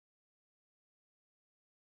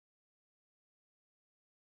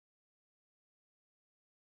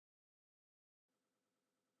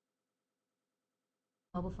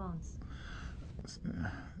mobile phones?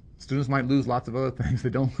 Students might lose lots of other things. They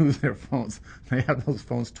don't lose their phones. They have those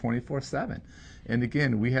phones 24/7. And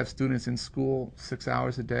again, we have students in school 6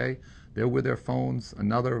 hours a day. They're with their phones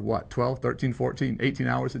another, what, 12, 13, 14, 18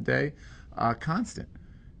 hours a day, constant.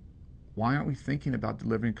 Why aren't we thinking about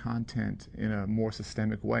delivering content in a more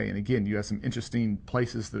systemic way? And again, you have some interesting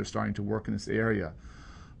places that are starting to work in this area.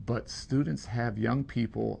 But students have, young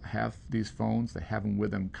people have these phones, they have them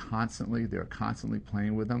with them constantly, they're constantly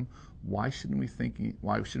playing with them. Why shouldn't we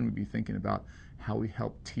be thinking about how we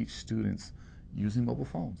help teach students using mobile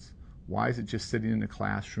phones? Why is it just sitting in the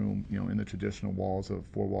classroom, in the traditional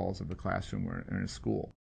four walls of the classroom or in a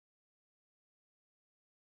school?